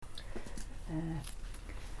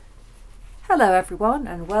Hello everyone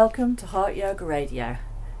and welcome to Heart Yoga Radio.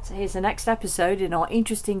 So here's the next episode in our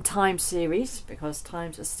Interesting Times series, because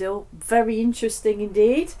times are still very interesting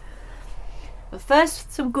indeed. But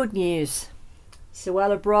first, some good news.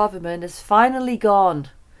 Suella Braverman has finally gone,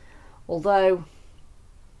 although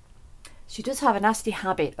she does have a nasty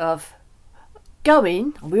habit of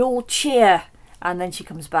going and we all cheer and then she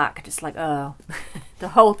comes back just like, oh. The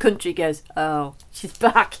whole country goes, oh, she's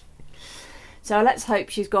back. So let's hope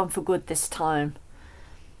she's gone for good this time.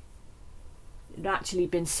 Actually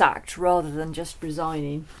been sacked rather than just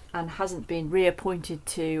resigning, and hasn't been reappointed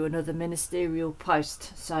to another ministerial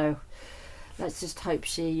post. So let's just hope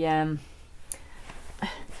she's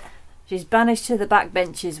banished to the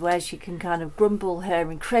backbenches where she can kind of grumble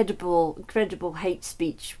her incredible hate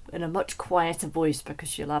speech in a much quieter voice, because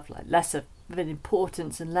she'll have like less of an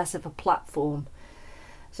importance and less of a platform.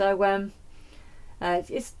 So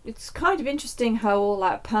it's kind of interesting how all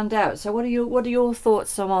that panned out. So what are your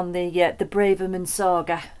thoughts on the Braverman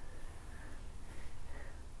saga?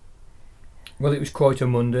 Well, it was quite a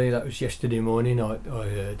Monday. That was yesterday morning. I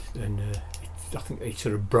heard, and I think it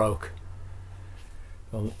sort of broke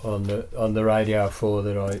on the Radio 4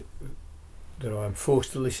 that I'm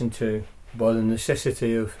forced to listen to by the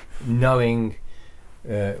necessity of knowing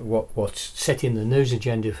what's setting the news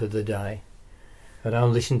agenda for the day. I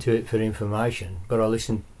don't listen to it for information, but I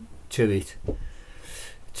listen to it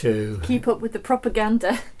to keep up with the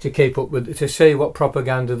propaganda. To see what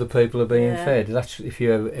propaganda the people are being fed. That's if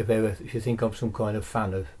you think I'm some kind of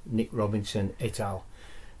fan of Nick Robinson et al.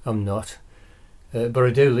 I'm not, but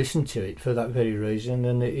I do listen to it for that very reason.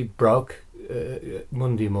 And it broke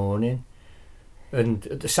Monday morning, and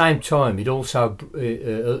at the same time, it also broke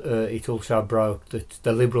that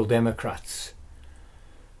the Liberal Democrats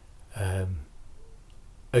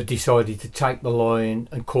had decided to take the line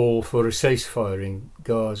and call for a ceasefire in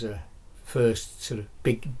Gaza. First sort of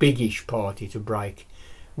biggish party to break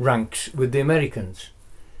ranks with the Americans.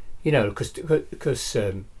 You know, because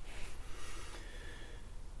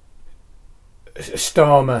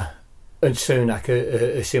Starmer and Sunak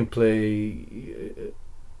are simply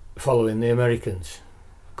following the Americans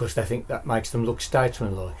because they think that makes them look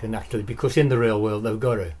statesmanlike, and actually because in the real world they've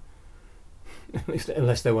got to.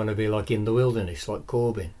 Unless they want to be like in the wilderness, like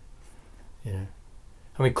Corbyn, you know.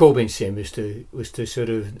 I mean, Corbyn's sin was to sort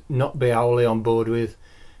of not be wholly on board with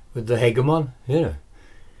the hegemon, you know.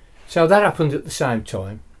 So that happened at the same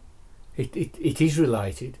time. It is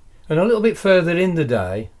related, and a little bit further in the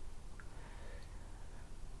day,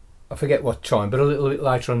 I forget what time, but a little bit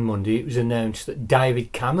later on Monday, it was announced that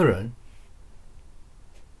David Cameron,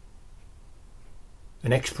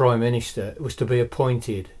 an ex-Prime Minister, was to be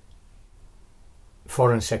appointed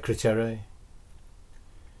Foreign Secretary,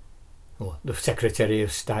 or the Secretary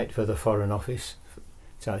of State for the Foreign Office.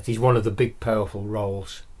 So it is one of the big powerful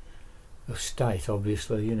roles of state,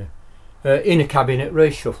 obviously, you know. In a cabinet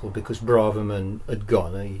reshuffle, because Braverman had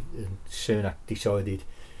gone, and Sunak decided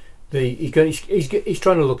he's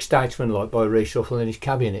trying to look statesmanlike by reshuffling his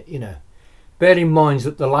cabinet, you know. Bear in mind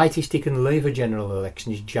that the latest he can leave a general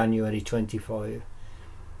election is January 25.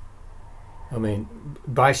 I mean,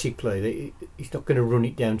 basically, he's not going to run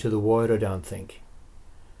it down to the wire, I don't think,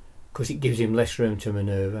 because it gives him less room to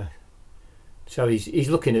manoeuvre. So he's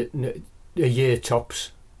looking at a year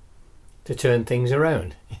tops to turn things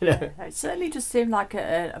around. You know, it certainly just seemed like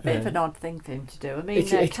a bit of an odd thing for him to do. I mean,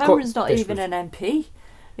 Cameron's not even an MP,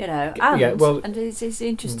 you know, and it's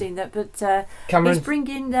interesting that, but he's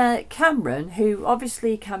bringing Cameron, who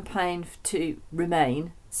obviously campaigned to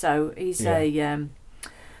remain. So he's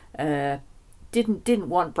didn't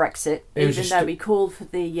want Brexit, even though he called for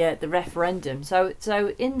the referendum. So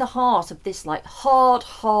in the heart of this like hard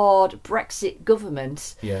Brexit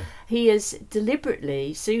government, he has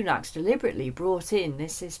Sunak's deliberately brought in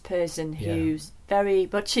this person who's very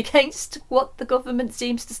much against what the government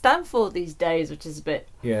seems to stand for these days, which is a bit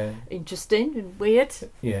interesting and weird.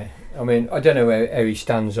 Yeah, I mean, I don't know how he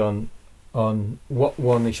stands on what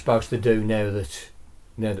one is supposed to do now that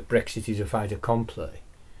Brexit is a fait accompli.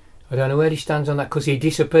 I don't know where he stands on that, because he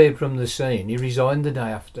disappeared from the scene. He resigned the day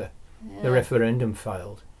after the referendum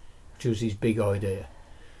failed, which was his big idea.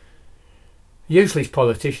 Useless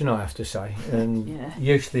politician, I have to say, and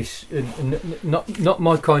useless, not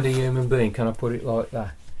my kind of human being. Can I put it like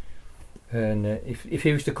that? And if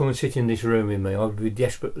he was to come and sit in this room with me, I would be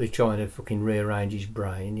desperately trying to fucking rearrange his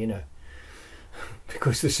brain, you know,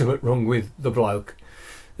 because there's something wrong with the bloke.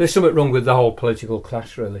 There's something wrong with the whole political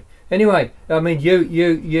class, really. Anyway, I mean,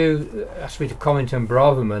 you asked me to comment on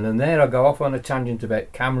Braverman, and there I go off on a tangent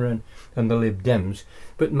about Cameron and the Lib Dems.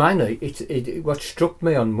 But mainly, what struck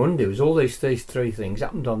me on Monday was all these three things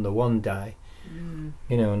happened on the one day.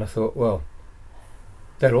 You know, and I thought, well,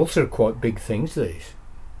 they're also quite big things, these.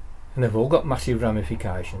 And they've all got massive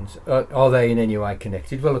ramifications. Are they in any way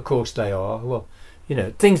connected? Well, of course they are. Well, you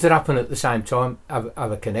know, things that happen at the same time have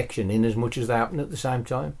a connection in as much as they happen at the same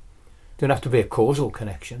time. Don't have to be a causal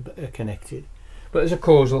connection, but they're connected. But there's a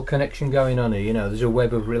causal connection going on here, you know, there's a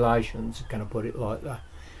web of relations, can I put it like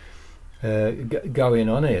that, going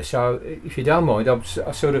on here. So, if you don't mind, I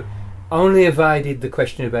sort of only evaded the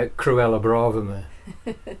question about Cruella Braverman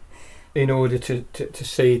in order to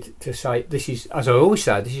say this is, as I always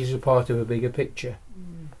say, this is a part of a bigger picture.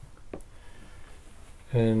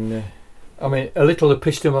 And I mean, a little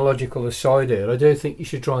epistemological aside here, I do think you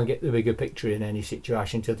should try and get the bigger picture in any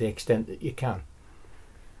situation to the extent that you can.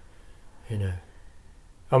 You know,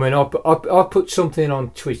 I mean, I put something on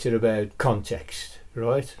Twitter about context,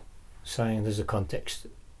 right? Saying there's a context,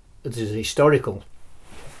 there's a historical,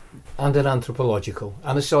 and an anthropological,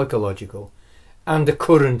 and a psychological, and a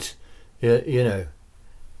current, you know,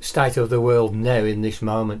 state of the world now in this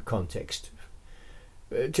moment context.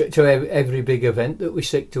 To every big event that we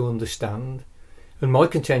seek to understand. And my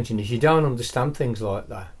contention is you don't understand things like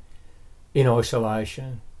that in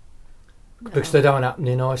isolation. No. Because they don't happen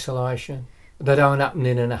in isolation. They don't happen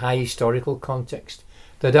in a historical context.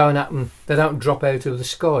 They don't drop out of the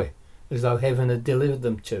sky as though heaven had delivered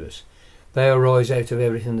them to us. They arise out of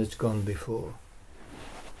everything that's gone before.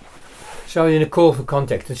 So in a call for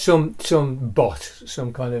context, and some bot,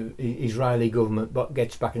 some kind of Israeli government bot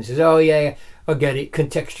gets back and says, oh yeah, I get it,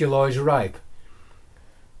 contextualise rape.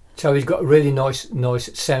 So he's got a really nice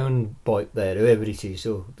sound bite there, whoever it is,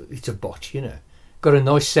 or it's a bot, you know. Got a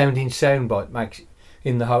nice sounding sound bite, makes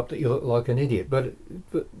in the hope that you look like an idiot. But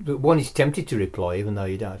one is tempted to reply, even though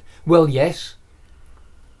you don't. Well, yes,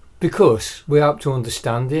 because we hope to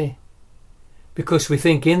understand it. Because we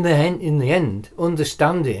think in the end,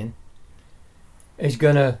 understanding is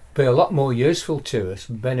going to be a lot more useful to us,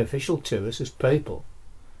 beneficial to us as people,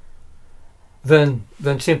 than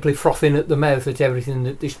simply frothing at the mouth at everything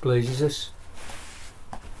that displeases us.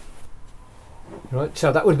 Right,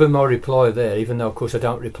 so that would be my reply there, even though of course I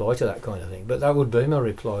don't reply to that kind of thing, but that would be my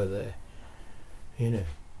reply there. You know,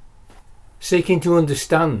 seeking to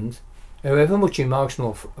understand however much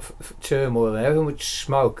emotional turmoil, however much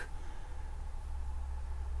smoke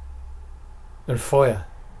and fire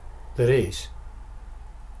there is,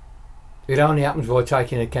 it only happens by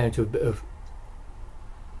taking account of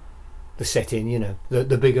the setting, you know,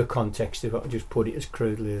 the bigger context, if I just put it as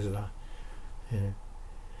crudely as that. You know.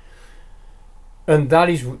 And that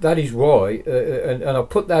is why, and I'll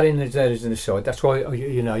put that in there as an aside. That's why,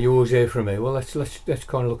 you know, you always hear from me. Well, let's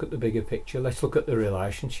kind of look at the bigger picture. Let's look at the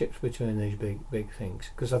relationships between these big things,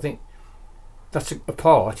 because I think that's a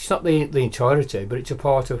part. It's not the entirety, but it's a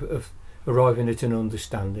part of arriving at an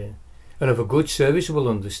understanding. And of a good, serviceable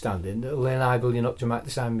understanding that will enable you not to make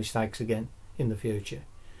the same mistakes again in the future.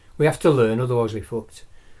 We have to learn, otherwise we're fucked.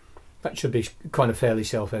 That should be kind of fairly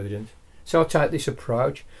self-evident. So I take this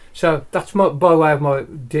approach. So that's by way of my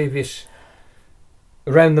devious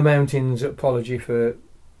around the mountains apology for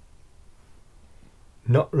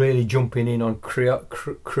not really jumping in on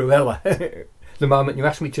Cruella the moment you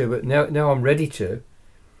asked me to, but now I'm ready to.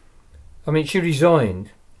 I mean, she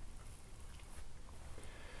resigned.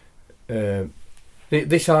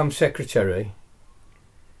 This Home Secretary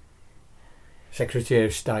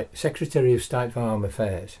of State for Home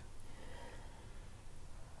Affairs,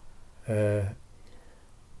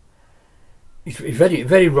 he's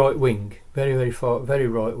very right wing, very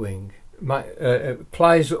right wing.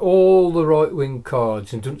 Plays all the right wing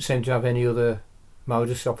cards and doesn't seem to have any other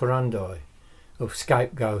modus operandi of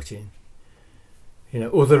scapegoating, you know,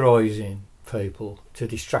 otherising people to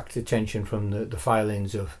distract attention from the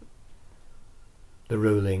failings of the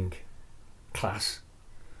ruling class.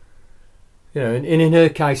 You know, and in her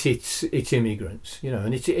case it's immigrants, you know,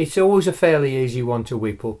 and it's always a fairly easy one to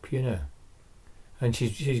whip up, you know. And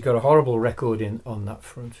she's got a horrible record on that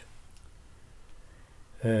front.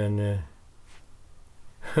 And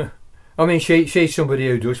I mean, she's somebody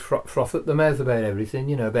who does froth at the mouth about everything,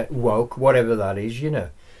 you know, about woke, whatever that is, you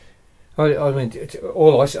know. I mean,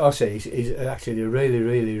 all I see is actually a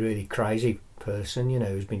really crazy person, you know,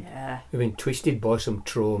 who's been twisted by some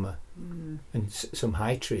trauma and some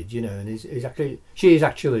hatred, you know, and she is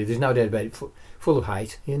actually, there's no doubt about it, full of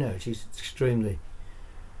hate, you know. She's extremely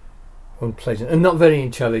unpleasant and not very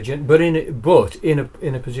intelligent, but in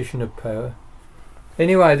a position of power.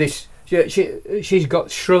 Anyway, she's got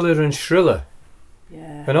shriller and shriller.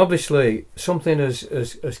 Yeah. And obviously, something as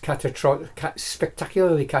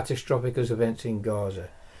spectacularly catastrophic as events in Gaza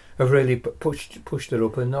have really pushed her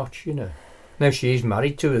up a notch, you know. Now she is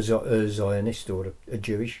married to a Zionist or a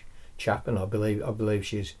Jewish chap, and I believe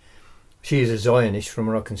she is a Zionist from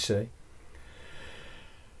what I can see.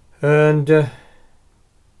 And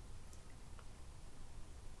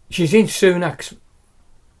she's in Sunak's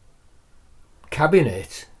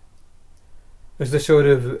cabinet as the sort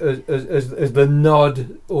of as the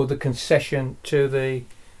nod or the concession to the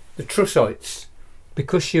Trussites,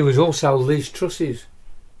 because she was also Liz Truss's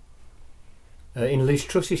in Liz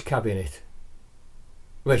Truss's cabinet,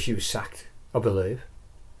 where she was sacked, I believe.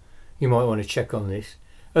 You might want to check on this.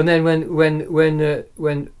 And then when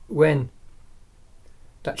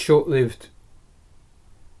that short-lived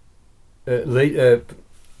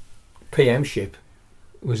PM-ship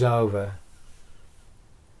was over,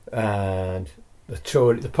 and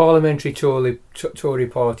the parliamentary Tory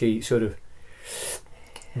party sort of,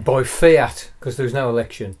 by fiat, because there was no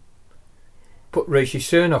election, put Rishi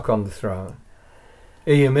Sunak on the throne,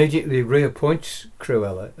 he immediately reappoints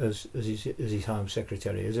Cruella as his Home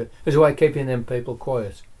Secretary, as a way of keeping them people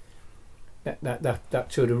quiet. That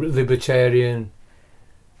sort of libertarian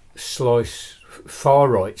slice, far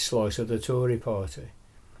right slice of the Tory party.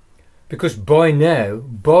 Because by now,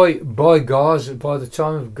 by Gaza, by the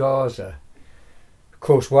time of Gaza, of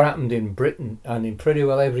course, what happened in Britain and in pretty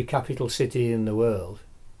well every capital city in the world,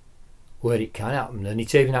 where it can happen, and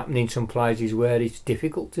it's even happened in some places where it's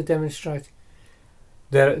difficult to demonstrate.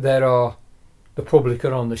 There are, the public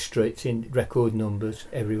are on the streets in record numbers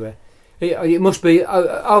everywhere. It must be,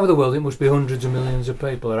 over the world, it must be hundreds of millions of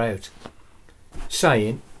people are out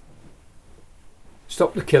saying,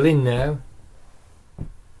 stop the killing now.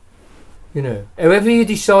 You know, however you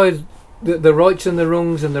decide the rights and the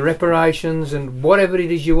wrongs and the reparations and whatever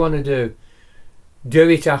it is you want to do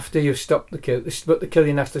it after you've stopped the kill. But the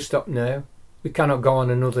killing has to stop now. We cannot go on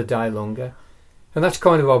another day longer. And that's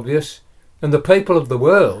kind of obvious. And the people of the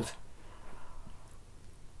world,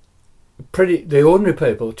 the ordinary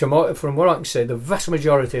people, from what I can say, the vast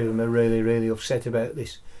majority of them are really, really upset about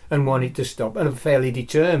this and want it to stop, and are fairly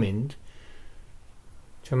determined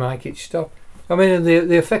to make it stop. I mean,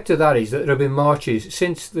 the effect of that is that there have been marches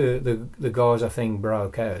since the Gaza thing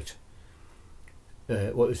broke out.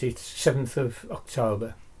 What was it, 7th of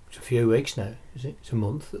October? It's a few weeks now, is it? It's a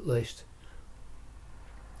month at least.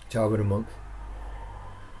 It's over a month.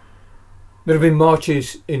 There have been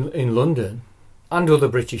marches in London and other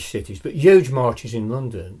British cities, but huge marches in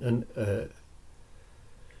London, and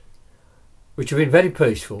which have been very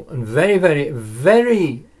peaceful and very, very,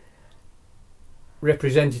 very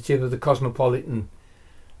representative of the cosmopolitan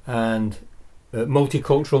and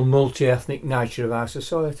multicultural, multi-ethnic nature of our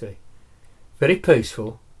society. Very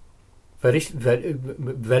peaceful, very, very,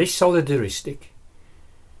 very solidaristic,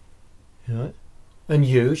 you know, and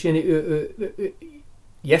huge. And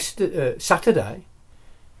Saturday,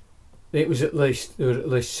 there were at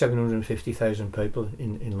least 750,000 people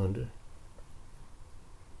in London.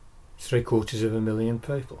 750,000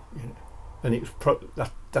 people, you know. And it was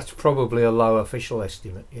that's probably a low official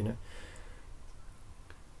estimate, you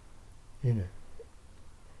know.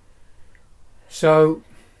 So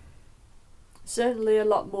certainly a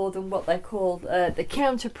lot more than what they called the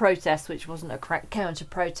counter-protest, which wasn't a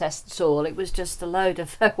counter-protest at all. It was just a load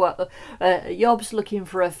of yobs looking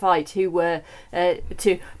for a fight who were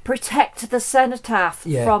to protect the cenotaph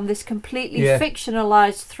from this completely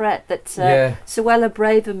fictionalised threat that Suella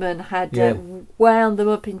Braverman had wound them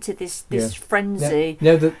up into this frenzy.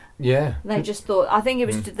 They just thought, I think it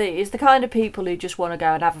was it's the kind of people who just want to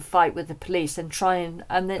go and have a fight with the police and try and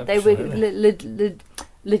they were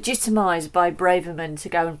legitimised by Braverman to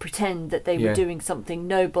go and pretend that they were doing something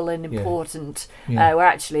noble and important, where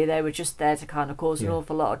actually they were just there to kind of cause an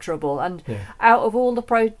awful lot of trouble. And out of all the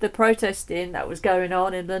protesting that was going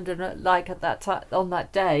on in London, like at that time on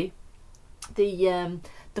that day, the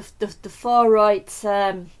far right.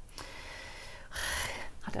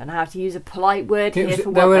 I don't know how to use a polite word here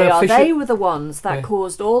for what they are. They were the ones that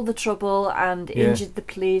caused all the trouble and injured the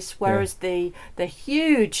police, whereas the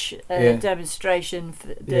huge demonstration,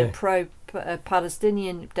 the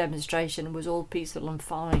pro-Palestinian demonstration, was all peaceful and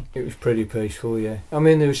fine. It was pretty peaceful, yeah. I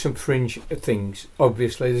mean, there was some fringe things.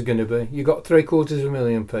 Obviously, there's going to be. You got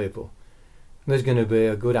 750,000 people. There's going to be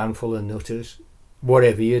a good handful of nutters,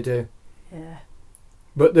 whatever you do. Yeah.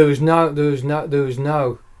 But there was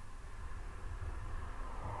no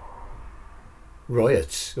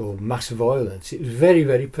riots or mass violence. It was very,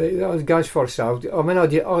 very peaceful. Guys, for ourselves. I mean, I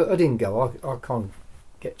didn't go. I can't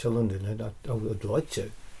get to London, and I would like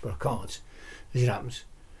to, but I can't, as it happens.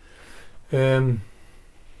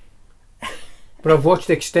 But I've watched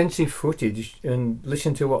extensive footage and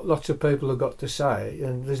listened to what lots of people have got to say,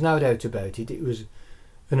 and there's no doubt about it. It was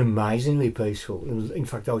an amazingly peaceful, in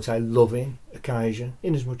fact I would say loving occasion,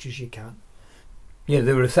 in as much as you can. Yeah,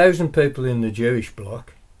 there were 1,000 people in the Jewish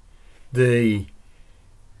bloc. The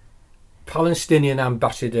Palestinian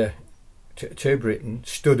ambassador to Britain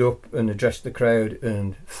stood up and addressed the crowd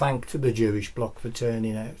and thanked the Jewish bloc for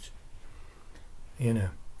turning out. You know.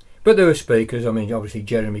 But there were speakers, I mean, obviously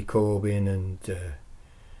Jeremy Corbyn and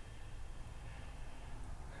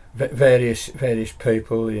various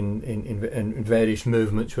people in various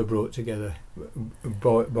movements were brought together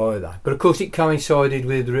by that. But of course it coincided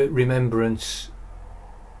with Remembrance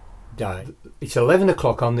Day. It's 11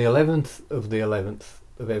 o'clock on the 11th of the 11th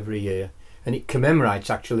of every year, and it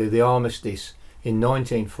commemorates actually the armistice in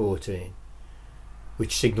 1914,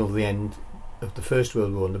 which signalled the end of the First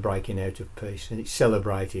World War and the breaking out of peace, and it's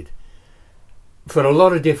celebrated for a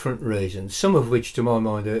lot of different reasons, some of which to my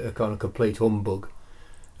mind are kind of complete humbug,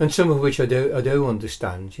 and some of which I do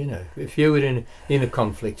understand. You know, if you were in a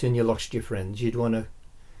conflict and you lost your friends, you'd want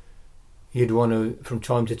to from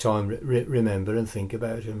time to time remember and think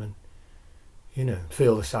about them, and you know,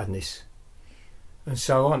 feel the sadness and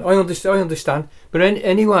so on. I understand, but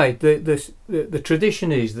anyway, the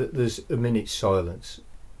tradition is that there's a minute's silence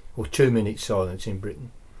or 2 minutes silence in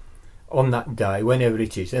Britain on that day, whenever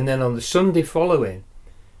it is, and then on the Sunday following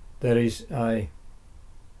there is a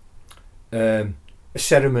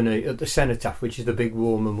ceremony at the Cenotaph, which is the big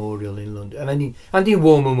war memorial in London, and in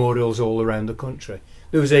war memorials all around the country.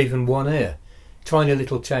 There was even one here, tiny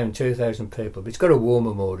little town, 2,000 people, but it's got a war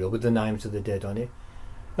memorial with the names of the dead on it,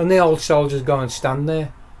 and the old soldiers go and stand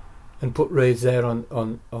there and put wreaths there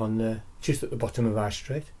on just at the bottom of our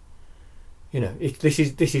street. You know, this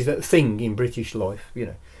is a thing in British life, you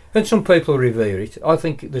know, and some people revere it. I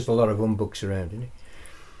think there's a lot of humbugs around in it.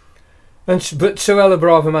 But Suella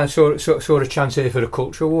Braverman saw a chance here for a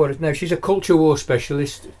culture war. Now she's a culture war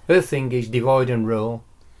specialist. Her thing is divide and rule.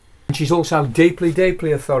 And she's also deeply,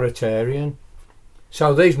 deeply authoritarian.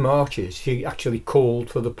 So these marches, she actually called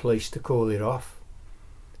for the police to call it off.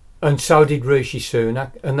 And so did Rishi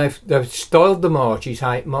Sunak. And they've styled the marches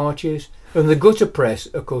hate marches. And the gutter press,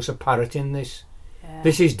 of course, are parroting this. Yeah.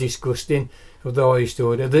 This is disgusting of the highest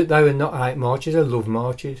order. They were not hate marches, they love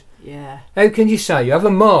marches. Yeah. How can you say you have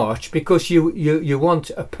a march because you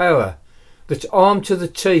want a power that's armed to the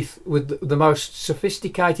teeth with the most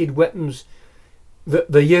sophisticated weapons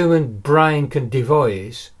that the human brain can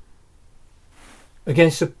devise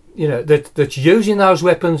against that's using those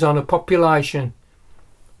weapons on a population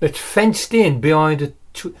that's fenced in behind a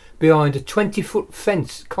 20-foot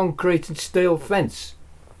fence, concrete and steel fence?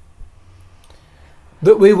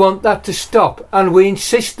 That we want that to stop, and we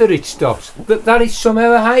insist that it stops. That is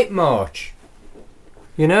somehow a hate march,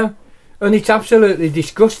 you know, and it's absolutely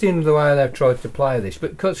disgusting the way they've tried to play this.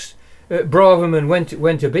 But because Braverman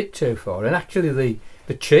went a bit too far, and actually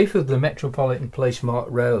the chief of the Metropolitan Police, Mark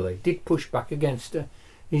Rowley, did push back against her.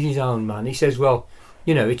 He's his own man. He says, well,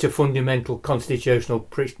 you know, it's a fundamental constitutional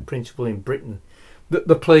principle in Britain that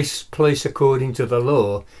the police according to the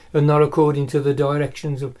law and not according to the direct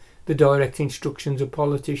instructions of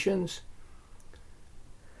politicians.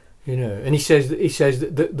 You know, and he says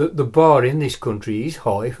that the bar in this country is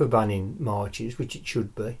high for banning marches, which it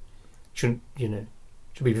should be. Should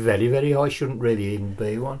be very, very high. Shouldn't really even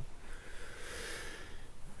be one.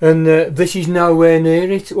 And this is nowhere near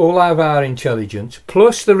it. All of our intelligence,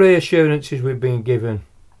 plus the reassurances we've been given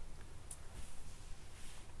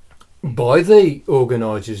by the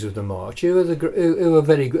organisers of the march, who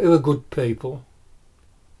are good people,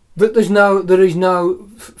 that there is no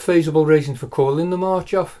feasible reason for calling the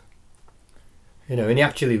march off. You know, and he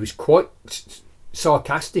actually was quite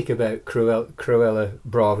sarcastic about Cruella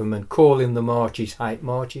Braverman calling the marches hate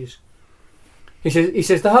marches. He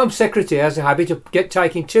says the Home Secretary has a habit of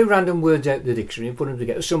taking two random words out of the dictionary and putting them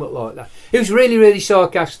together, something like that. He was really, really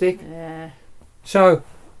sarcastic. Yeah. So,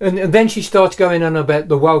 and then she starts going on about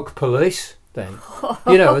the woke police. Then,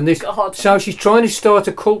 you know, and this. God. So she's trying to start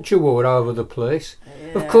a culture war over the police.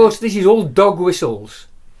 Yeah. Of course, this is all dog whistles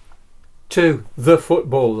to the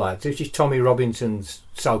football lads, which is Tommy Robinson's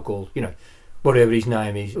so-called, you know, whatever his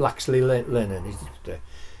name is, Laxley Lennon,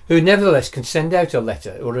 who nevertheless can send out a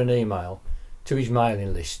letter or an email to his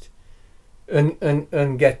mailing list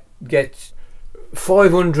and get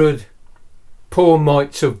 500 poor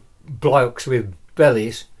mites of blokes with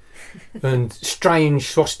bellies and strange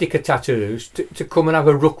swastika tattoos to come and have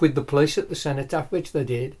a ruck with the police at the Cenotaph, which they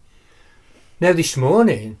did. Now this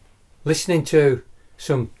morning, listening to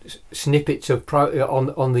snippets of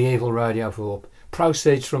on the evil radio for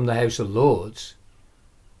proceeds from the House of Lords.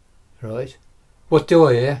 Right? What do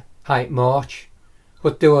I hear? Hate March.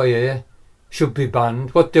 What do I hear? Should be banned.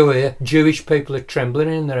 What do I hear? Jewish people are trembling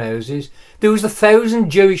in their houses. There was 1,000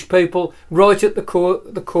 Jewish people right at the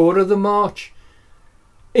core of the march,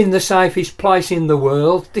 in the safest place in the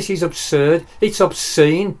world. This is absurd. It's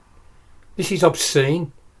obscene. This is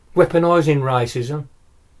obscene. Weaponising racism.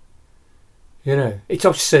 You know, it's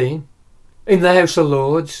obscene. In the House of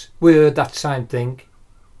Lords, we heard that same thing.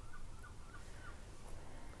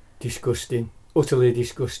 Disgusting. Utterly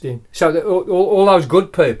disgusting. So all those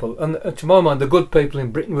good people, and to my mind the good people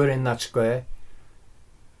in Britain were in that square.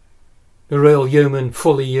 The real human,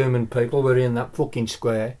 fully human people were in that fucking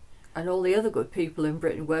square. And all the other good people in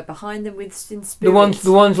Britain were behind them in spirit.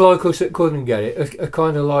 The ones like us that couldn't get it are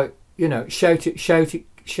kind of like, you know, shouting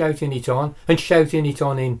it on, and shouting it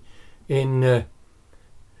on in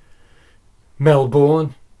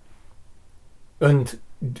Melbourne and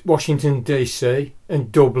Washington DC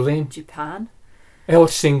and Dublin, Japan,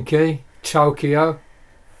 Helsinki, Tokyo,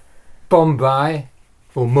 Bombay,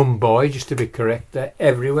 or Mumbai, just to be correct. They're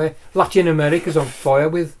everywhere. Latin America's on fire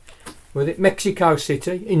with it. Mexico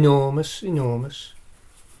City, enormous.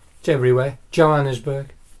 It's everywhere.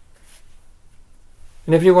 Johannesburg.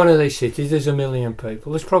 In every one of these cities there's 1 million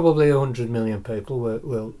people. There's probably 100 million people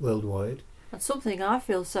worldwide. And something I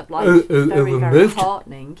feel very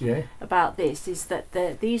heartening about this is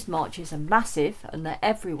that these marches are massive and they're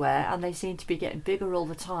everywhere and they seem to be getting bigger all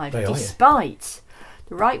the time, despite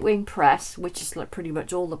the right-wing press, which is like pretty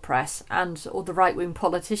much all the press, and all the right-wing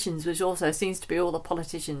politicians, which also seems to be all the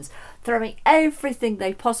politicians, throwing everything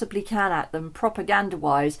they possibly can at them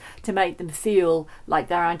propaganda-wise to make them feel like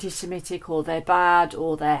they're anti-Semitic or they're bad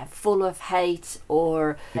or they're full of hate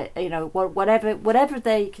or whatever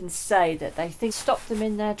they can say that they think stop them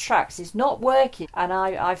in their tracks is not working. And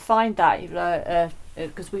I find that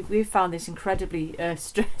because we've found this incredibly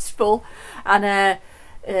stressful and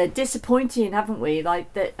disappointing, haven't we?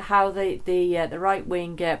 Like how the right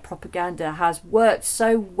wing propaganda has worked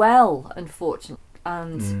so well, unfortunately,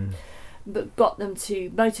 and but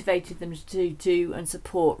motivated them to do and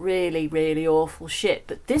support really, really awful shit.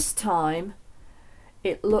 But this time,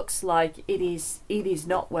 it looks like it is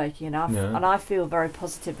not working enough, and I feel very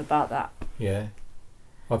positive about that. Yeah,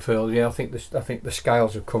 I feel. Yeah, I think the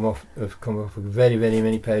scales have come off with very, very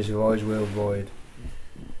many pairs of eyes worldwide.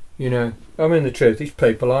 You know, I mean, the truth is,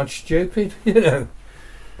 people aren't stupid. You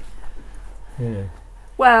know.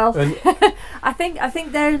 Well, I think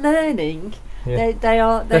they're learning. Yeah.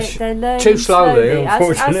 They're learning too slowly,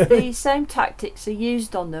 unfortunately. As the same tactics are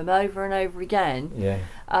used on them over and over again. Yeah.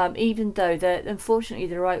 Even though unfortunately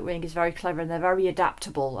the right wing is very clever and they're very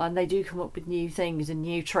adaptable and they do come up with new things and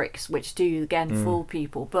new tricks which do again fool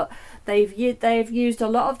people. But they've used a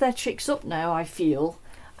lot of their tricks up now, I feel.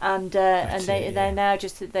 And they're now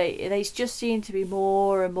they just seem to be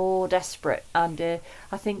more and more desperate, and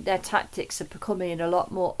I think their tactics are becoming a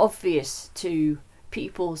lot more obvious to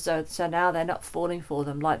people. So now they're not falling for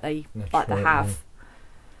them like they have. Yeah.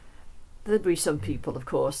 There'll be some people, of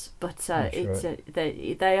course, but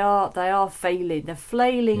they are failing. They're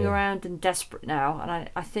flailing around and desperate now, and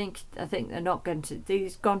I think they're not going to.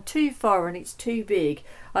 They've gone too far, and it's too big.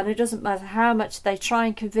 And it doesn't matter how much they try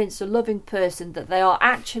and convince a loving person that they are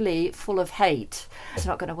actually full of hate. It's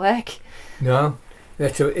not going to work. No,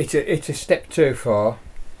 it's a step too far.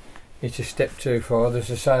 It's a step too far.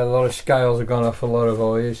 There's a lot of scales have gone off a lot of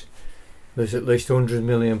eyes. There's at least 100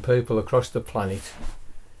 million people across the planet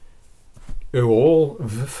who all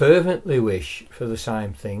fervently wish for the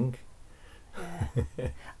same thing. Yeah.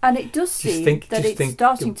 And it does seem that it's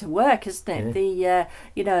starting to work, isn't it? Yeah.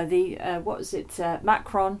 What was it?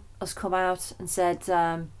 Macron has come out and said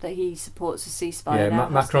that he supports a ceasefire. Yeah,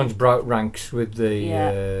 Macron's broke ranks with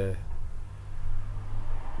the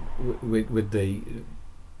with the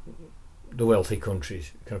wealthy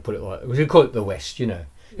countries. Can I put it like? We could call it the West. You know,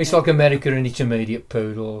 it's like America and its immediate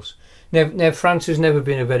poodles. Now, France has never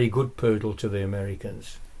been a very good poodle to the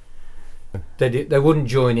Americans. They wouldn't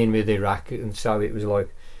join in with Iraq, and so it was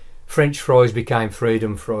like French fries became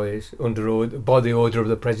freedom fries by the order of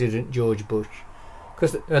the President George Bush.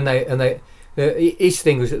 His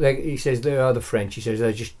thing was that he says they are the French. He says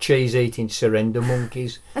they're just cheese eating surrender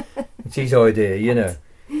monkeys. It's his idea, you know.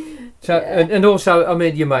 So and also, I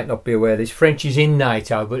mean, you might not be aware this. French is in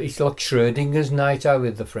NATO, but it's like Schrodinger's NATO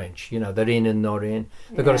with the French. You know, they're in and not in.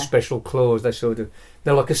 They've got a special clause.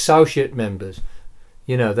 They're like associate members.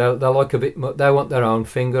 You know, they're like a bit. They want their own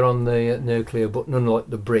finger on the nuclear button, unlike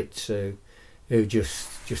the Brits who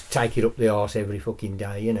just take it up the arse every fucking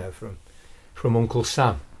day. You know, from from Uncle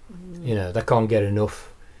Sam. You know, they can't get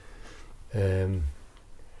enough. I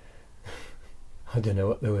don't know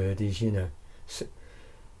what the word is, you know.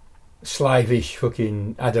 Slavish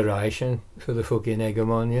fucking adoration for the fucking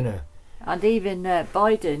hegemon, you know. And even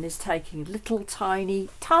Biden is taking little tiny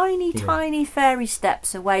fairy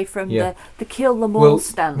steps away from the kill them all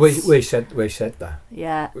stance. We said that.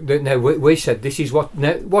 Yeah. No, we said this is what.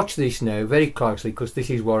 Now watch this now very closely, because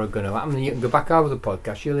this is what is going to happen. You can go back over the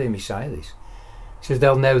podcast. You'll hear me say this. He says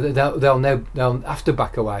they'll have to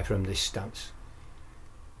back away from this stance.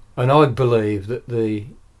 And I believe that the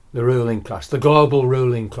ruling class, the global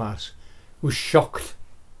ruling class, was shocked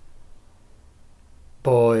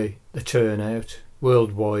by the turnout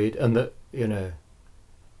worldwide, and that, you know,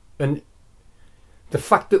 and the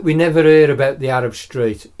fact that we never hear about the Arab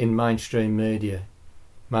Street in mainstream media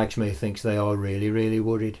makes me think they are really, really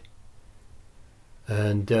worried.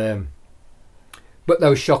 And but they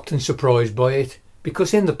were shocked and surprised by it,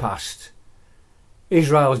 because in the past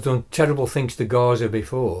Israel's done terrible things to Gaza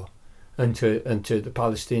before, and to the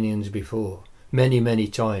Palestinians before, many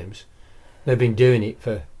times. They've been doing it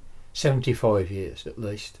for 75 years at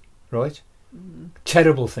least, right?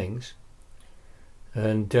 Terrible things,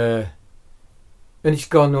 and it's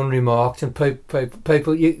gone unremarked. And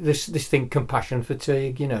people, this thing, compassion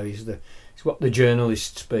fatigue, you know, it's what the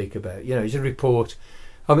journalists speak about. You know, it's a report.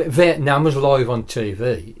 I mean, Vietnam was live on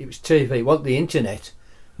TV. It was TV. It wasn't the internet.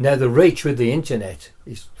 Now the reach with the internet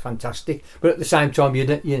is fantastic, but at the same time,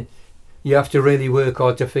 you have to really work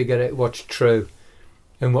hard to figure out what's true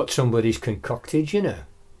and what somebody's concocted, you know.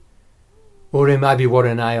 Or it may be what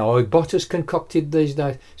an AI bot has concocted these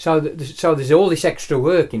days. So there's all this extra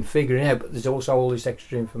work in figuring out, but there's also all this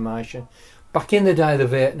extra information. Back in the day of the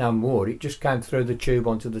Vietnam War, it just came through the tube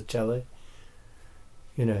onto the telly.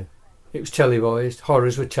 You know, it was televised.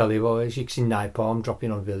 Horrors were televised. You could see napalm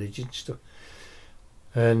dropping on villages and stuff.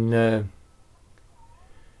 And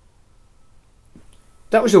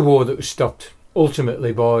that was a war that was stopped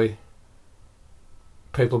ultimately by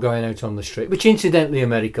people going out on the street, which incidentally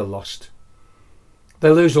America lost. They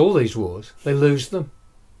lose all these wars. They lose them.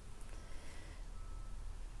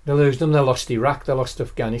 They lost Iraq. They lost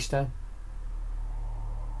Afghanistan.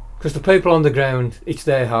 Because the people on the ground, it's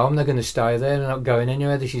their home. They're going to stay there. They're not going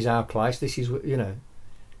anywhere. This is our place. This is, you know.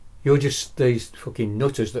 You're just these fucking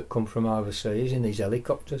nutters that come from overseas in these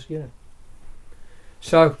helicopters, you know.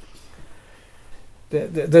 So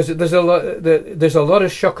there's a lot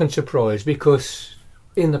of shock and surprise, because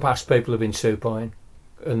in the past people have been supine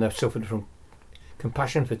and they've suffered from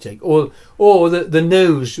compassion fatigue, or the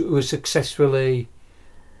news was successfully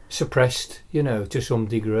suppressed, you know, to some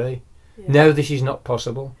degree. Yeah. Now this is not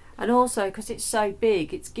possible. And also, because it's so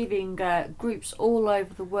big, it's giving groups all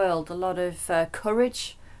over the world a lot of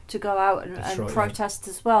courage to go out and protest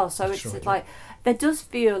as well. So it's like there does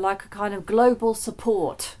feel like a kind of global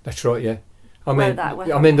support. That's right, yeah. I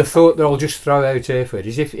mean, the thought that I'll just throw out here for it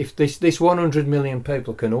is if this 100 million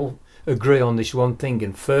people can all agree on this one thing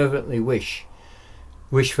and fervently wish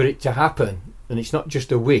for it to happen, and it's not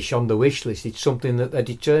just a wish on the wish list, it's something that they're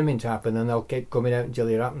determined to happen, and they'll keep coming out until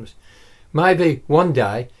it happens. Maybe one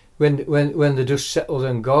day when the dust settles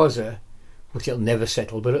in Gaza, which it'll never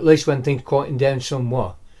settle, but at least when things quieten down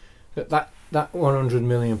somewhat, that 100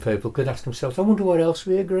 million people could ask themselves, I wonder what else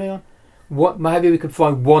we agree on. Maybe we could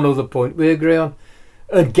find one other point we agree on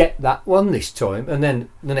and get that one this time, and then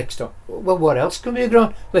the next time, well, what else can we agree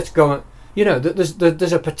on? Let's go on. You know,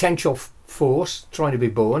 there's a potential force trying to be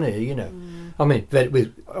born here, you know. I mean,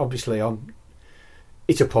 obviously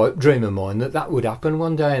it's a pipe dream of mine that would happen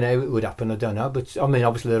one day, and how it would happen I don't know, but I mean,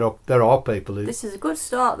 obviously there are people who... This is a good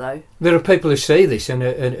start though. There are people who see this and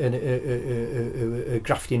are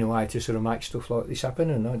grafting away to sort of make stuff like this happen,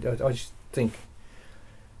 and I just think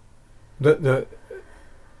that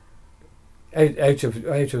out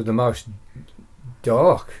of the most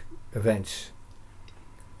dark events,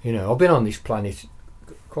 you know, I've been on this planet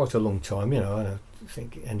quite a long time, you know, I don't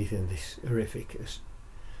think anything this horrific is.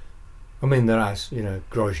 I mean, there has, you know,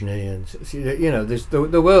 Grozny, and you know, there's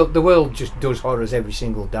the world just does horrors every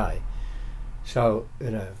single day. So,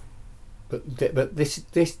 you know, but this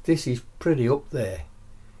is pretty up there.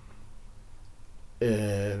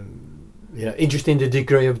 You know, interesting the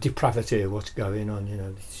degree of depravity of what's going on. You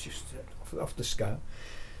know, it's just off the scale.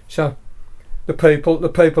 So, the people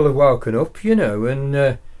have woken up, you know,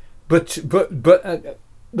 and but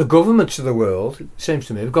the governments of the world, it seems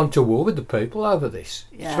to me, have gone to war with the people over this,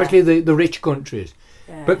 especially the rich countries.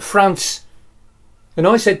 Yeah. But France, and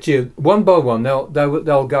I said to you, one by one, they'll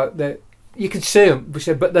go. You can see them,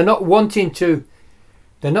 but they're not wanting to.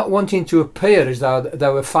 They're not wanting to appear as though they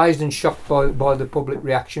were fazed and shocked by the public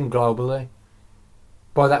reaction globally.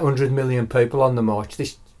 by that 100 million people on the march.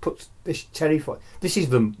 This terrified. This is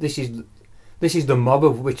the mob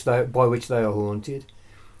of which by which they are haunted.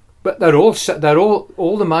 But they're all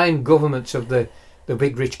the main governments of the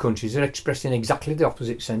big rich countries are expressing exactly the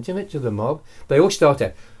opposite sentiment to the mob. They all start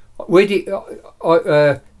out,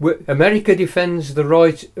 America defends the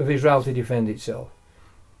right of Israel to defend itself,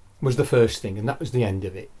 was the first thing, and that was the end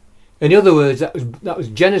of it. In other words, that was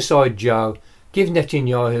genocide Joe. Give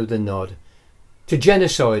Netanyahu the nod to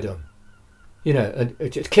genocide them, and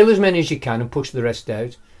to kill as many as you can and push the rest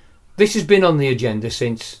out. This has been on the agenda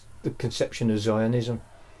since the conception of Zionism.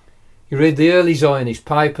 You read the early Zionist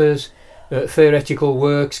papers, theoretical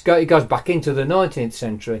works, it goes back into the 19th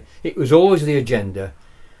century. It was always the agenda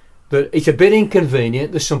that it's a bit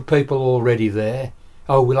inconvenient, there's some people already there.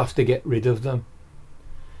 Oh, we'll have to get rid of them.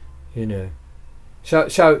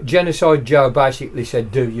 So Genocide Joe basically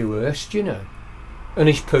said, do your worst, And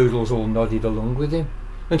his poodles all nodded along with him.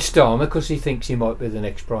 And Starmer, because he thinks he might be the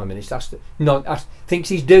next Prime Minister, thinks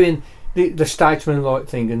he's doing the statesman-like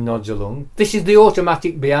thing and nods along. This is the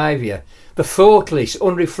automatic behaviour, the thoughtless,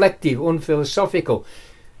 unreflective, unphilosophical,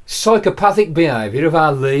 psychopathic behaviour of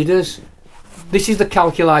our leaders. This is the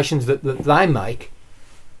calculations that they make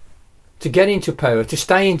to get into power, to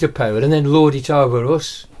stay into power, and then lord it over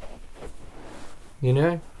us.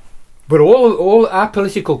 But all our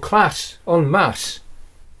political class, en masse,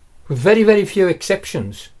 with very, very few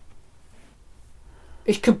exceptions,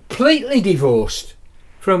 is completely divorced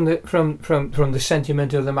from the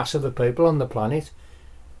sentiment of the mass of the people on the planet.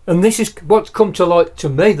 And this is what's come to light to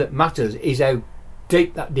me that matters, is how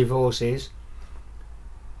deep that divorce is.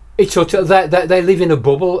 It's they live in a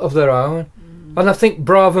bubble of their own. And I think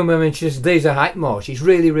Braverman, when she says these are hate marches,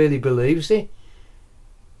 really, really believes it.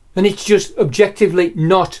 And it's just objectively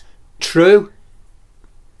not true.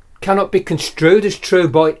 Cannot be construed as true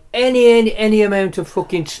by any amount of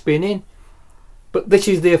fucking spinning. But this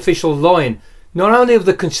is the official line, not only of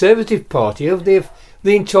the Conservative Party, of the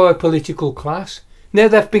entire political class. Now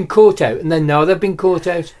they've been caught out, and they know they've been caught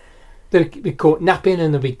out. They've been caught napping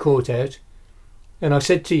and they've been caught out. And I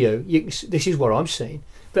said to you, this is what I'm seeing,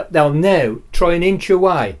 that they'll now try and inch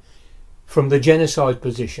away from the genocide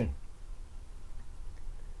position.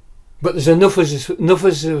 But there's enough of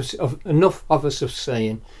us have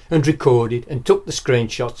seen and recorded and took the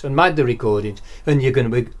screenshots and made the recordings, and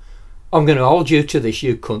I'm going to hold you to this,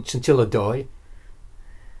 you cunts, until I die.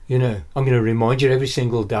 I'm going to remind you every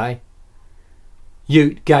single day.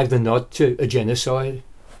 You gave the nod to a genocide.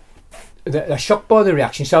 They're shocked by the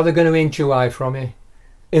reaction, so they're going to inch away from you,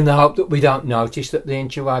 in the hope that we don't notice that they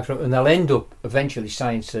inch away from it, and they'll end up eventually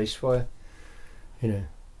saying ceasefire.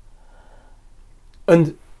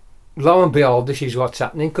 And lo and behold, this is what's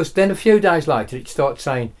happening, because then a few days later it starts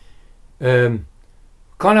saying, can't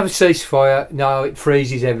have a ceasefire, no, it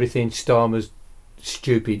freezes everything, Starmer's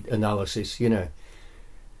stupid analysis, we can't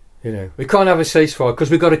have a ceasefire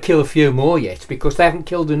because we've got to kill a few more yet, because they haven't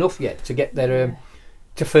killed enough yet to get their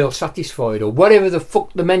to feel satisfied, or whatever the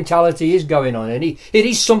fuck the mentality is going on. And it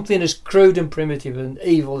is something as crude and primitive and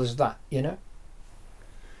evil as that,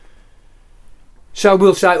 So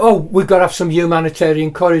we'll say, oh, we've got to have some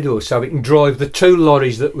humanitarian corridors so we can drive the 2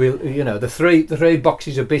 lorries that we'll, the three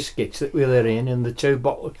boxes of biscuits that we'll are in, and the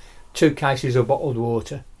 2 cases of bottled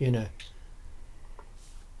water,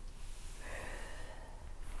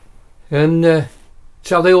 And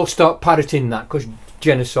so they all start parroting that, because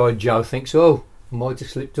Genocide Joe thinks, oh, I might have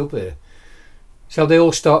slipped up here. So they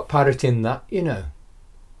all start parroting that,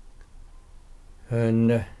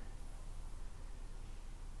 And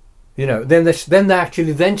then they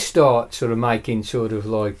actually then start sort of making sort of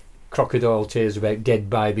like crocodile tears about dead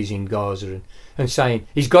babies in Gaza, and saying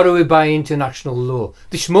he's got to obey international law.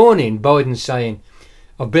 This morning Biden's saying,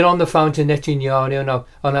 I've been on the phone to Netanyahu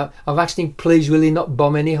and I've asked him, please will he not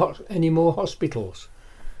bomb any more hospitals,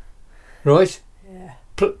 right? Yeah.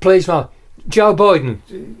 Please, man. Joe Biden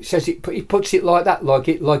says he puts it like that, like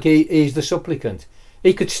he's the supplicant.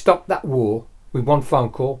 He could stop that war with one phone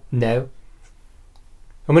call now.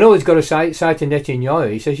 And we know he's got to say to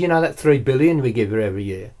Netanyahu, he says, that $3 billion we give you every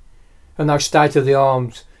year, and those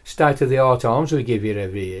state-of-the-art arms we give you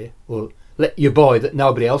every year, will let you buy that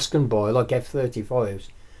nobody else can buy, like F-35s.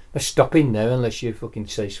 They're stopping now unless you fucking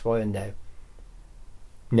ceasefire now.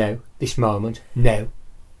 Now, this moment, now.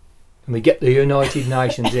 And we get the United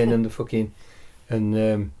Nations in, and the fucking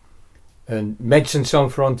and Médecins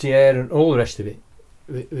Sans Frontières and all the rest of it.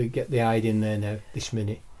 We get the aid in there now, this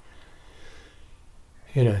minute.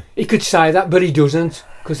 He could say that, but he doesn't,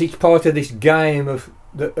 because it's part of this game of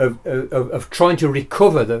trying to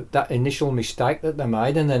recover that initial mistake that they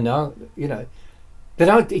made, and they know, They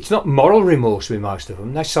don't. It's not moral remorse with most of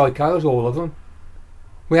them. They're psychos, all of them.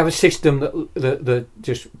 We have a system that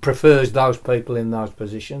just prefers those people in those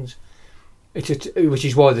positions. Which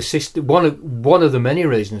is why the system, one of the many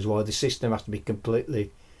reasons why the system has to be completely,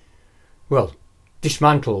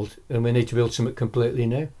 dismantled, and we need to build something completely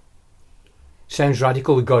new. Sounds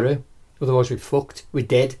radical, we've got to, otherwise we're fucked, we're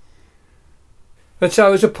dead. And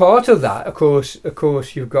so as a part of that, of course,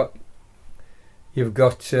 you've got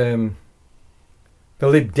the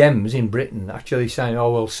Lib Dems in Britain actually saying,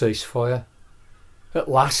 "Oh, we'll cease fire." At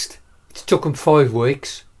last, it's took them 5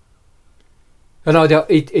 weeks. And I don't.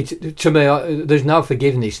 To me, there's no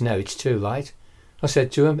forgiveness now. It's too late. I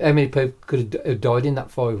said to him, "How many people could have died in that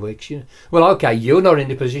 5 weeks?" You know? Well, okay, you're not in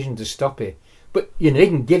a position to stop it, but you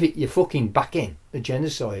needn't give it your fucking backing. The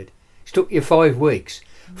genocide. It's took you 5 weeks.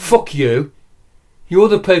 Fuck you. You're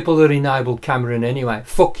the people that enabled Cameron anyway.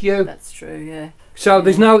 Fuck you. That's true. Yeah. So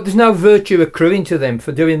there's no virtue accruing to them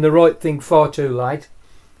for doing the right thing far too late.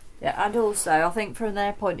 Yeah, and also I think from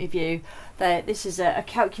their point of view, this is a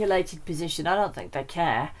calculated position. I don't think they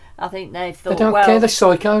care. I think they thought, they don't care. They're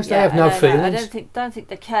psychos. They have no feelings. I don't think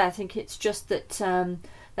they care. I think it's just that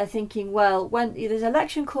they're thinking, well, when there's an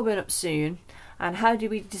election coming up soon, and how do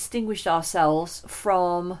we distinguish ourselves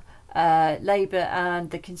from Labour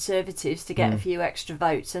and the Conservatives to get a few extra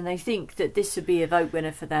votes? And they think that this would be a vote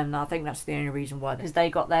winner for them. And I think that's the only reason why, because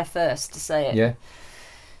they got there first to say it. Yeah.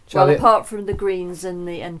 So apart from the Greens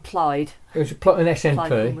and Plaid. It was an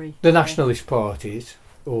SNP. The nationalist parties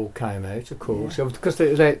all came out, of course, because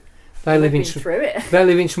they live in they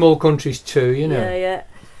live in small countries too, you know. Yeah.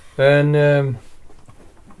 And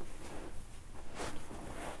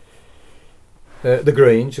the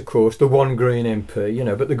Greens, of course, the one Green MP, you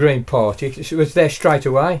know, but the Green Party was there straight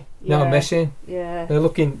away. No messing. Yeah. They're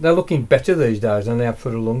looking better these days than they have for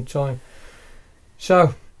a long time.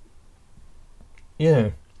 So, you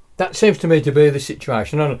know, that seems to me to be the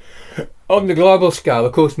situation. On the global scale,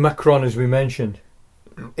 of course, Macron, as we mentioned,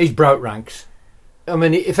 he's broke ranks. I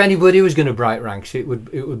mean, if anybody was going to break ranks, it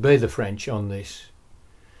would be the French on this,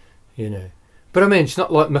 you know. But I mean, it's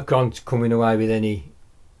not like Macron's coming away with any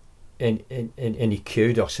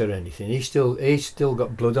kudos or anything. He's still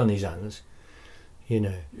got blood on his hands, you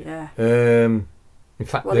know. Yeah. In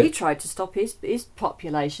fact, he tried to stop his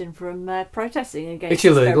population from protesting against it's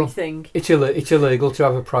illegal. This very thing. It's illegal to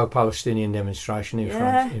have a pro-Palestinian demonstration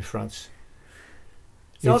in France.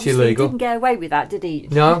 So it's illegal. He didn't get away with that, did he?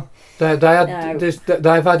 No, they've had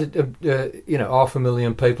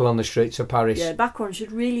 500,000 people on the streets of Paris. Yeah, Macron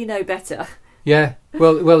should really know better. Yeah,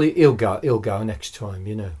 well, he'll go next time,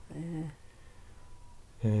 you know.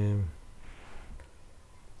 Yeah.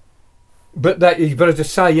 But as I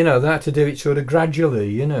say, you know, they had to do it sort of gradually,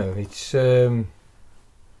 you know. It's and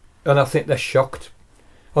I think they're shocked.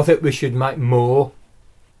 I think we should make more.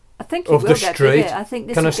 I think of the street. Bigger. I think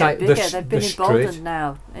this will get bigger. They've been emboldened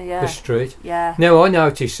now. Yeah. The street. Yeah. Now I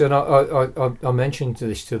noticed, and I mentioned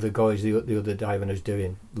this to the guys the other day when I was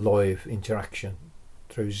doing live interaction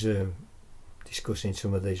through Zoom, discussing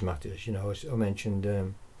some of these matters. You know, I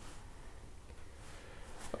mentioned.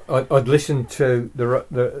 I'd listened to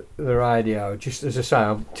the radio, just as I say,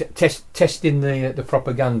 I'm testing the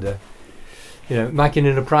propaganda, you know, making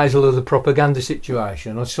an appraisal of the propaganda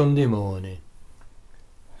situation on Sunday morning.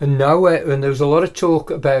 And there was a lot of talk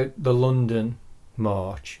about the London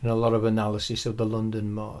March and a lot of analysis of the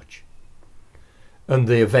London March and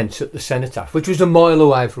the events at the Cenotaph, which was a mile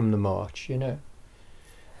away from the march, you know.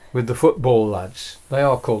 With the football lads. They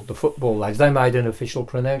are called the football lads. They made an official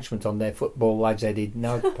pronouncement on their football lads headed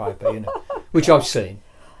note paper, you know, which I've seen.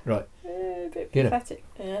 Right. A bit you pathetic.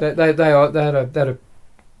 Know, yeah. They're a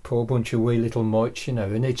poor bunch of wee little mites, you know,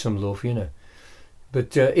 who need some love, you know.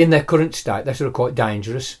 But in their current state, they're sort of quite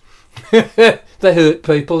dangerous. They hurt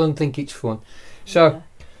people and think it's fun. So,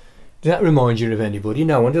 does that remind you of anybody?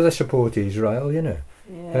 No wonder they support Israel, you know.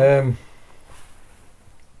 Yeah.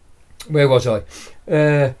 Where was I?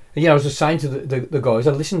 I was just saying to the guys,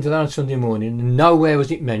 I listened to that on Sunday morning, and nowhere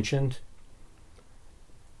was it mentioned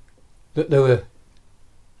that there were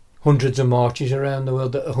hundreds of marches around the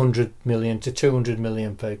world, that 100 million to 200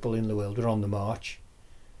 million people in the world are on the march.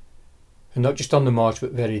 And not just on the march,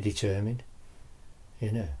 but very determined.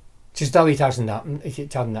 You know. It's as though it hasn't happened.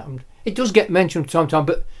 It hadn't happened. It does get mentioned sometimes,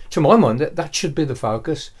 but to my mind, that should be the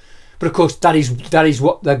focus. But of course, that is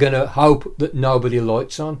what they're going to hope that nobody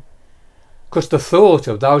lights on. Because the thought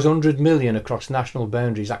of those 100 million across national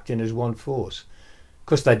boundaries acting as one force,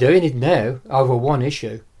 because they're doing it now over one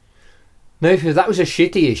issue. Now, if that was a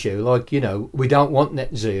shitty issue, like, you know, we don't want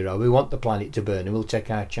net zero, we want the planet to burn and we'll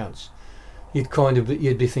take our chance,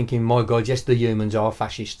 you'd be thinking, my God, yes, the humans are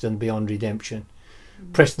fascists and beyond redemption.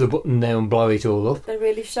 press the button now and blow it all up. They're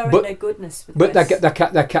really showing their goodness with but this.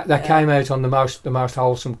 They came out on the most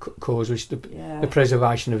wholesome cause, which the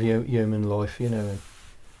preservation of human life, you know,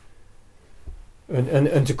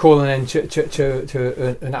 and to call an end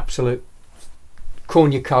to an absolute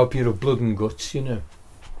cornucopia of blood and guts, you know.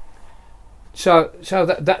 So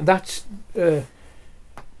that's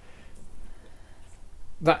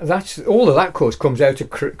all of that, of course, comes out of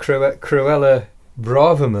Cruella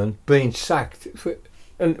Braverman being sacked.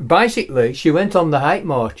 And basically, she went on the hate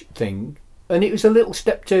march thing, and it was a little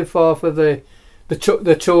step too far for the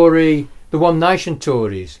Tory, the One Nation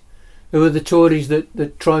Tories. There were the Tories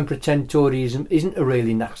that try and pretend Toryism isn't a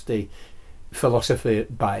really nasty philosophy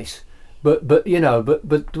at base, but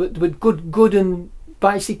good and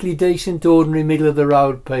basically decent, ordinary, middle of the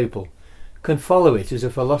road people can follow it as a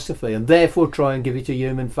philosophy and therefore try and give it a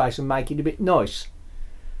human face and make it a bit nice.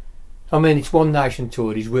 I mean, it's One Nation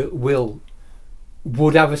Tories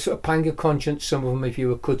would have a sort of pang of conscience, some of them, if you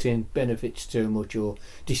were cutting benefits too much, or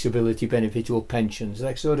disability benefits or pensions.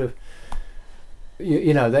 They're sort of,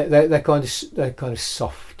 they're kind of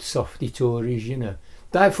softy Tories, you know.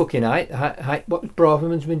 They fucking hate what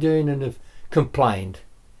Braverman's been doing and have complained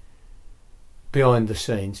behind the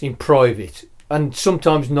scenes, in private, and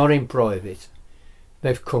sometimes not in private.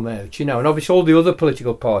 They've come out, you know, and obviously all the other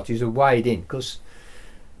political parties have weighed in because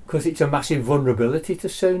it's a massive vulnerability to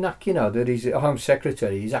Sunak, you know, that his Home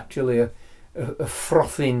Secretary is actually a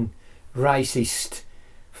frothing racist,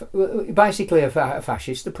 basically a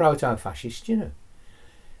fascist, a proto-fascist, you know.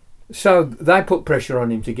 So they put pressure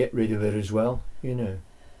on him to get rid of it as well, you know.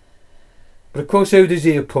 But of course, who does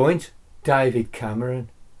he appoint? David Cameron.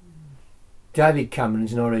 David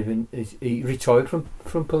Cameron's not even, he retired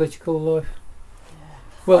from political life.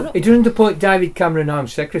 Well, he doesn't appoint David Cameron Home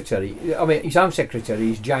Secretary. I mean, his Home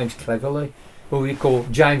Secretary is James Cleverly, who we call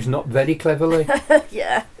James Not Very Cleverly.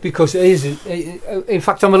 Yeah. Because in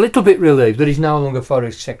fact, I'm a little bit relieved that he's no longer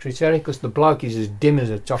Forest Secretary, because the bloke is as dim as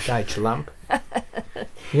a top H lamp.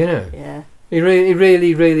 You know. Yeah. He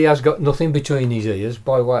really has got nothing between his ears.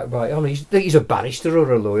 I mean, he's a barrister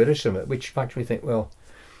or a lawyer or something, which makes me think, well,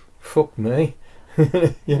 fuck me,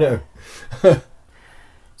 you know.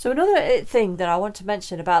 So another thing that I want to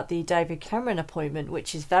mention about the David Cameron appointment,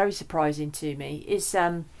 which is very surprising to me, is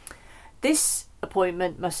this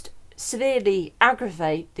appointment must severely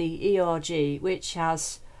aggravate the ERG, which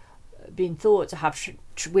has been thought to have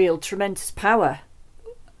wield tremendous power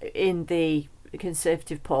in the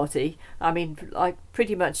Conservative Party. I mean, like,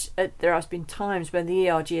 pretty much there has been times when the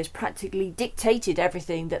ERG has practically dictated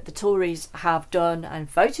everything that the Tories have done and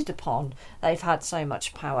voted upon. They've had so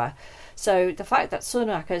much power. So the fact that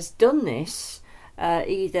Sunak has done this,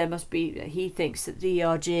 either must be he thinks that the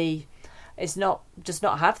ERG does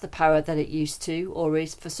not have the power that it used to, or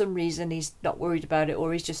is for some reason he's not worried about it,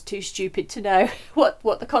 or he's just too stupid to know what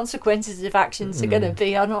the consequences of actions are going to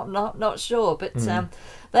be. I'm not sure, but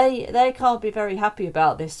they can't be very happy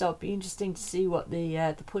about this. So it'll be interesting to see what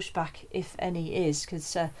the pushback, if any, is,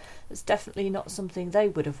 because it's definitely not something they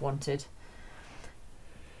would have wanted.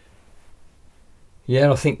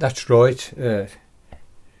 Yeah, I think that's right.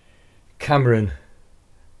 Cameron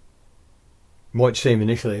might seem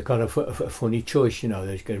initially a kind of a funny choice, you know.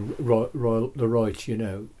 There's the right, you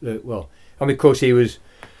know. Well, I mean, of course, he was.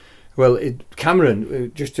 Well,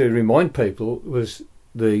 Cameron, just to remind people, was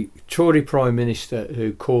the Tory Prime Minister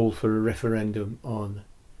who called for a referendum on,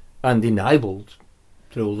 and enabled,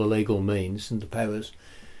 through all the legal means and the powers,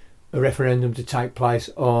 a referendum to take place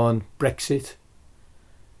on Brexit.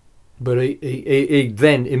 But he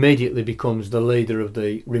then immediately becomes the leader of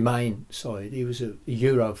the Remain side. He was a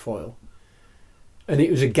Europhile. And it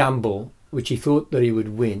was a gamble which he thought that he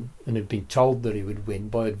would win, and had been told that he would win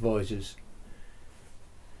by advisors,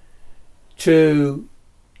 to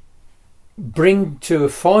bring to a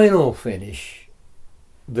final finish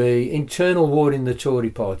the internal war in the Tory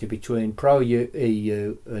party between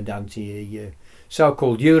pro-EU and anti-EU,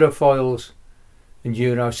 so-called Europhiles and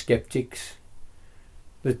Eurosceptics,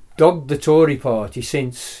 that dogged the Tory party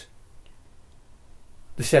since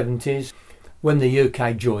the 70s, when the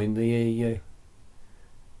UK joined the EU. In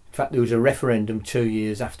fact, there was a referendum 2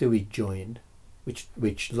 years after we joined,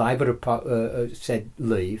 which Labour said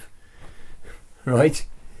leave, right?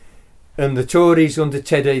 And the Tories under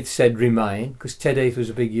Ted Heath said remain, because Ted Heath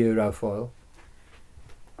was a big Europhile.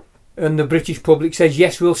 And the British public says,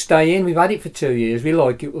 yes, we'll stay in. We've had it for 2 years. We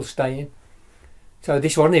like it. We'll stay in. So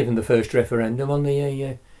this wasn't even the first referendum on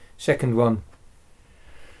the second one.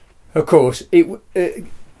 Of course,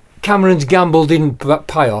 Cameron's gamble didn't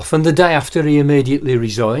pay off, and the day after he immediately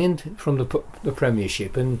resigned from the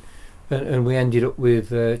premiership and and we ended up with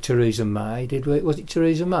Theresa May, did we? Was it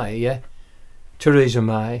Theresa May? Yeah, Theresa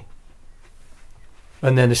May.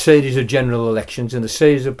 And then a series of general elections and a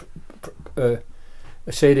series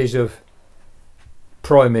of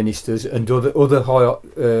prime ministers and other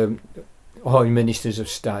high ministers of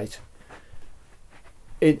state.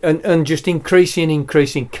 And just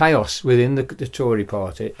increasing chaos within the Tory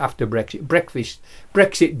party after Brexit.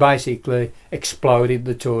 Brexit basically exploded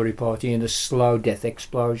the Tory party in a slow death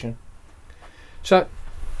explosion. So,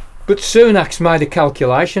 but Sunak's made a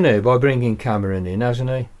calculation here by bringing Cameron in, hasn't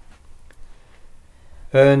he?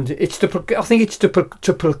 And I think it's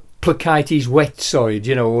to placate his wet side,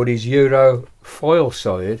 or his Europhile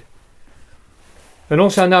side. And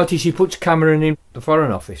also notice he puts Cameron in the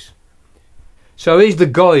Foreign Office. So he's the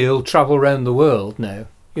guy who'll travel around the world now.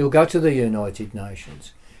 He'll go to the United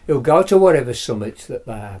Nations. He'll go to whatever summits that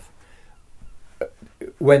they have.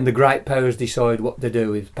 When the great powers decide what to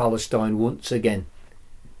do with Palestine once again.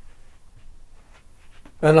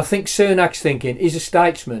 And I think Sunak's thinking, he's a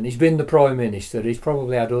statesman, he's been the Prime Minister, he's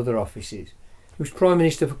probably had other offices. He was Prime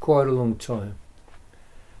Minister for quite a long time.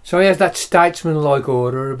 So he has that statesman-like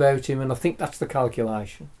order about him, and I think that's the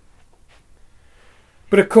calculation.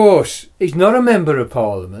 But of course, he's not a member of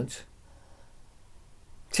Parliament.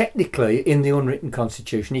 Technically, in the unwritten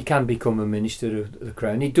constitution, he can become a Minister of the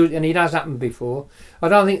Crown. He does, and it has happened before. I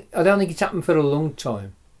don't think it's happened for a long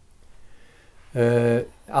time.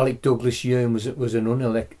 Alec Douglas-Home was an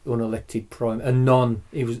unelected prime,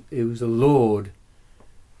 he was a lord,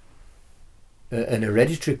 an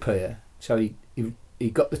hereditary peer. So he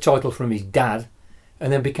got the title from his dad,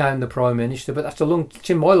 and then became the Prime Minister. But it's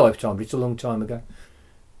in my lifetime, but it's a long time ago.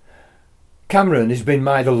 Cameron has been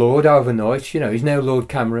made a lord overnight. He's now Lord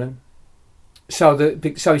Cameron. So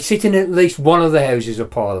he's sitting in at least one of the Houses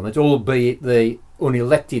of Parliament, albeit the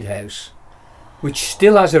unelected House, which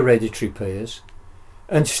still has hereditary peers,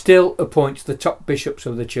 and still appoints the top bishops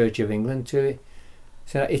of the Church of England to it.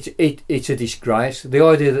 So it's a disgrace. The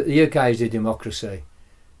idea that the UK is a democracy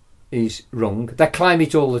is wrong. They claim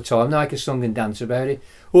it all the time. They make a song and dance about it.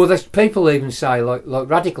 Or there's people even say, like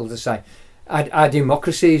radicals, to say, our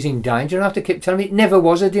democracy is in danger. And I have to keep telling them it never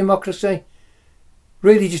was a democracy.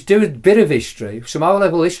 Really, just do a bit of history, some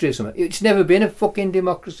high-level history or something. It's never been a fucking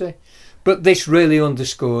democracy. But this really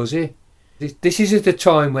underscores it. This is at a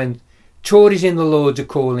time when Tories in the Lords are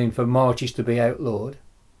calling for marches to be outlawed,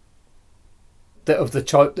 of the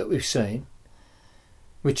type that we've seen,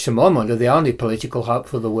 which to my mind are the only political hope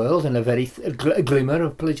for the world, and a glimmer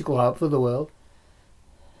of political hope for the world.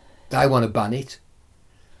 They want to ban it.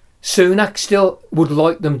 Sunak still would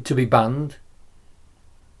like them to be banned.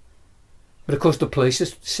 But of course the police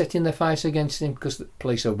are setting their face against him because the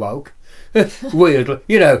police are woke. Weirdly,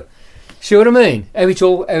 see what I mean? How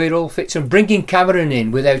it all fits, and bringing Cameron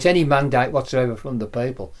in without any mandate whatsoever from the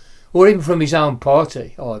people, or even from his own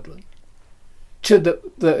party, hardly, to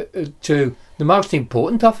the most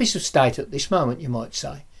important office of state at this moment, you might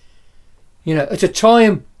say. At a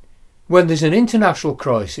time when there's an international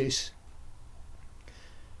crisis,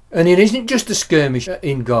 and it isn't just a skirmish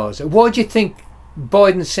in Gaza. Why do you think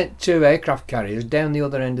Biden sent 2 aircraft carriers down the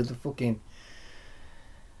other end of the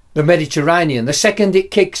Mediterranean the second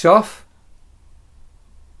it kicks off?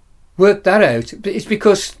 Work that out. It's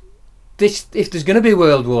because if there's going to be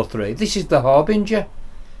World War III, this is the harbinger.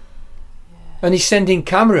 And he's sending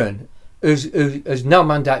Cameron, who has no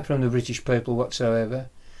mandate from the British people whatsoever.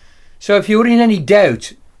 So if you're in any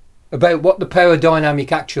doubt about what the power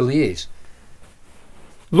dynamic actually is,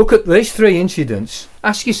 look at these 3 incidents,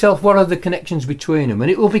 ask yourself what are the connections between them, and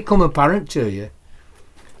it will become apparent to you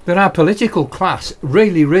that our political class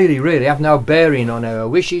really, really, really have no bearing on our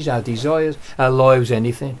wishes, our desires, our lives,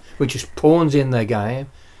 anything. We're just pawns in their game.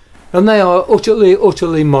 And they are utterly,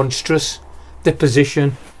 utterly monstrous. Their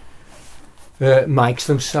position makes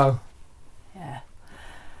them so. Yeah.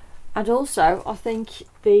 And also, I think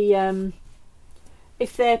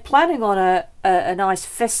if they're planning on a nice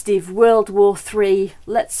festive World War III,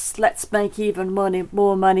 let's make even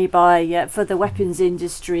more money by for the weapons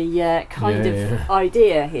industry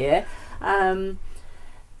idea here. I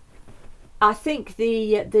think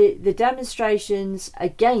the demonstrations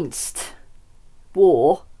against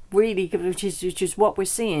war, really, which is what we're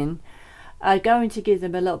seeing, are going to give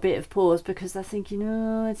them a little bit of pause, because they're thinking,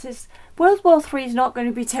 it's this World War Three is not going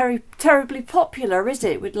to be terribly popular, is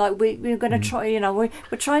it? We're going to try,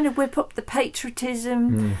 we're trying to whip up the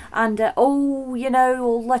patriotism and all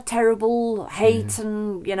the terrible hate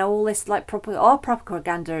and all this our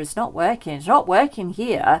propaganda is not working. It's not working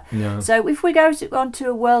here. No. So if we go on to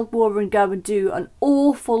a world war and go and do an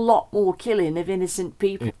awful lot more killing of innocent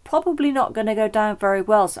people, probably not going to go down very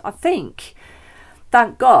well. So I think,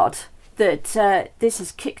 thank God, that this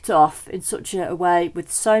has kicked off in such a way,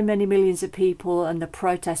 with so many millions of people and the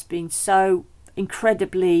protests being so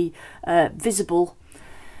incredibly visible,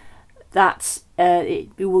 that it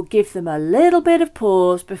will give them a little bit of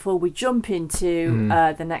pause before we jump into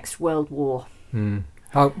the next world war.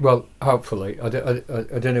 Hopefully. I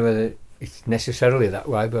don't know whether it's necessarily that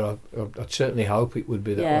way, but I'd certainly hope it would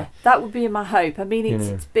be that way. Yeah, that would be my hope. I mean,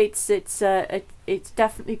 it's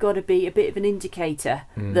definitely got to be a bit of an indicator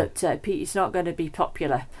that it's not going to be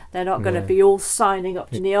popular. They're not going to be all signing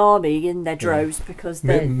up in the army in their droves because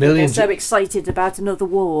they're so excited about another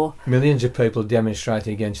war. Millions of people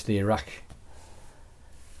demonstrating against the Iraq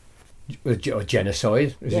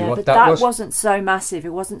genocide. But that wasn't so massive. It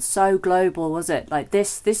wasn't so global, was it? Like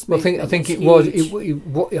this. Well, I think it was.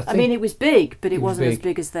 I mean, it was big, but it wasn't as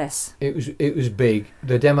big as this. It was big.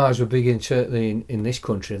 The demos were big, certainly in this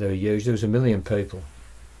country. They were huge. There was 1 million people.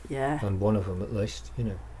 Yeah. And one of them at least,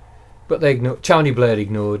 But Tony Blair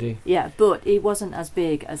ignored it. Yeah, but it wasn't as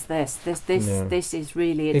big as this. This is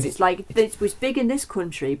really. It was big in this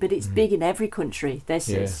country, but it's big in every country. This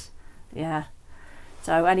is. Yeah.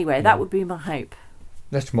 So anyway, that would be my hope.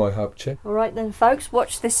 That's my hope too. All right then, folks,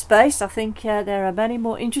 watch this space. I think there are many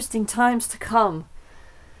more interesting times to come.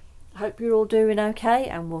 I hope you're all doing okay,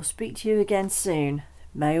 and we'll speak to you again soon.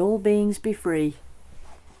 May all beings be free.